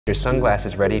Your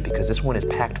sunglasses ready because this one is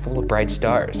packed full of bright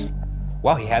stars.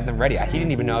 Wow, he had them ready. He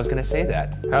didn't even know I was gonna say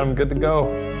that. Had them good to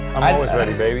go. I'm always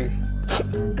ready, baby.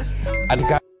 I've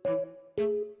got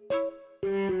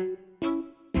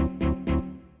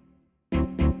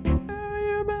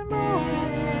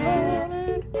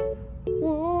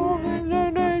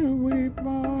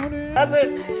Jazz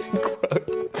it!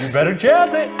 You better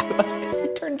jazz it!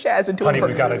 turn jazz into Honey, a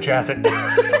we gotta jazz it.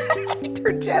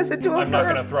 turn jazz into a I'm not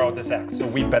gonna throw out this X, so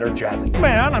we better jazz it.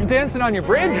 Man, I'm dancing on your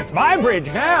bridge. It's my bridge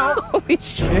now. Holy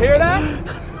shit. You hear that?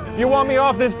 If you want me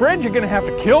off this bridge, you're gonna have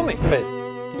to kill me. But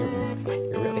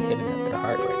you're really hitting at their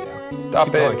heart right now. Stop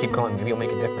keep going, keep going. Maybe it'll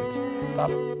make a difference. Stop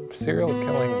serial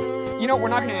killing. You know, we're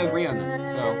not gonna agree on this,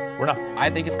 so. We're not. I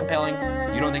think it's compelling.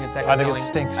 You don't think it's that I compelling? think it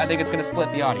stinks. I think it's gonna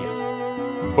split the audience.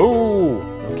 Boo!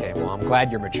 Okay, well, I'm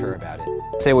glad you're mature about it.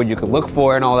 Say what you could look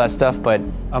for and all that stuff, but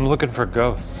I'm looking for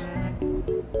ghosts.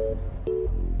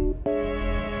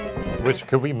 Which,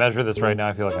 could we measure this right now?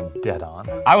 I feel like I'm dead on.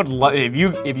 I would love if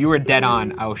you were dead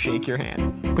on. I will shake your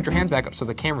hand. Put your hands back up so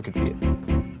the camera can see it.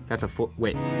 That's a full.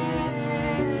 Wait.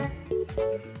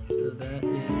 So that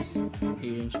is 8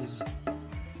 inches.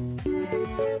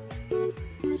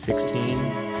 16.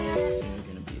 It's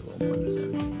gonna be a little more than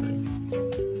 17.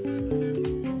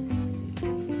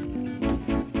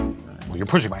 Well, you're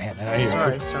pushing my hand.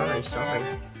 Sorry.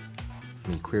 I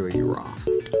mean, clearly you were off.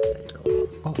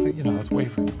 Well, you know, it's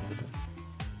wavering a little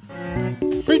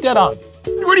bit. Pretty dead on.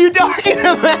 What are you talking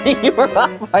about? You were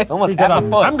off by almost Pretty dead half a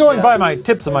on. foot. I'm going by my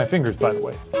tips of my fingers, by the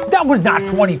way. That was not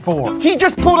 24. He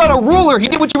just pulled out a ruler. He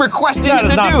did what you requested him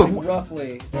to do.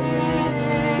 Roughly.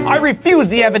 I refuse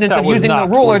the evidence of using the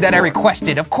ruler that I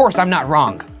requested. Of course, I'm not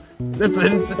wrong. It's a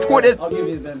 20. I'll give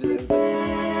you the benefit.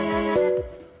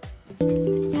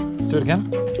 Let's do it again.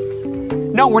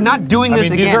 No, we're not doing this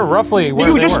again. These are roughly where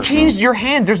you they just were. changed your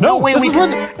hands. There's no way this we is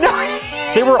can. where No.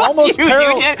 They were almost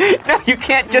parallel. No, you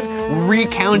can't just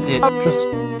recount it. Just.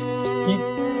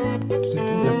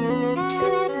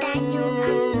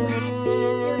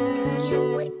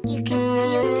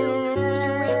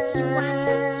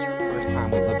 First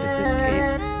time we looked at this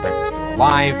case, Brett was still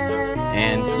alive,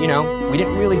 and you know, we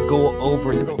didn't really go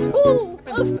over the. Oh,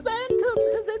 a phantom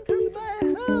has entered my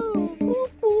home. Boop,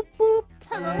 boop, boop.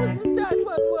 Hello, is this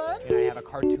 911? And I have a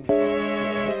cartoon.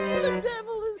 The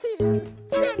devil is here.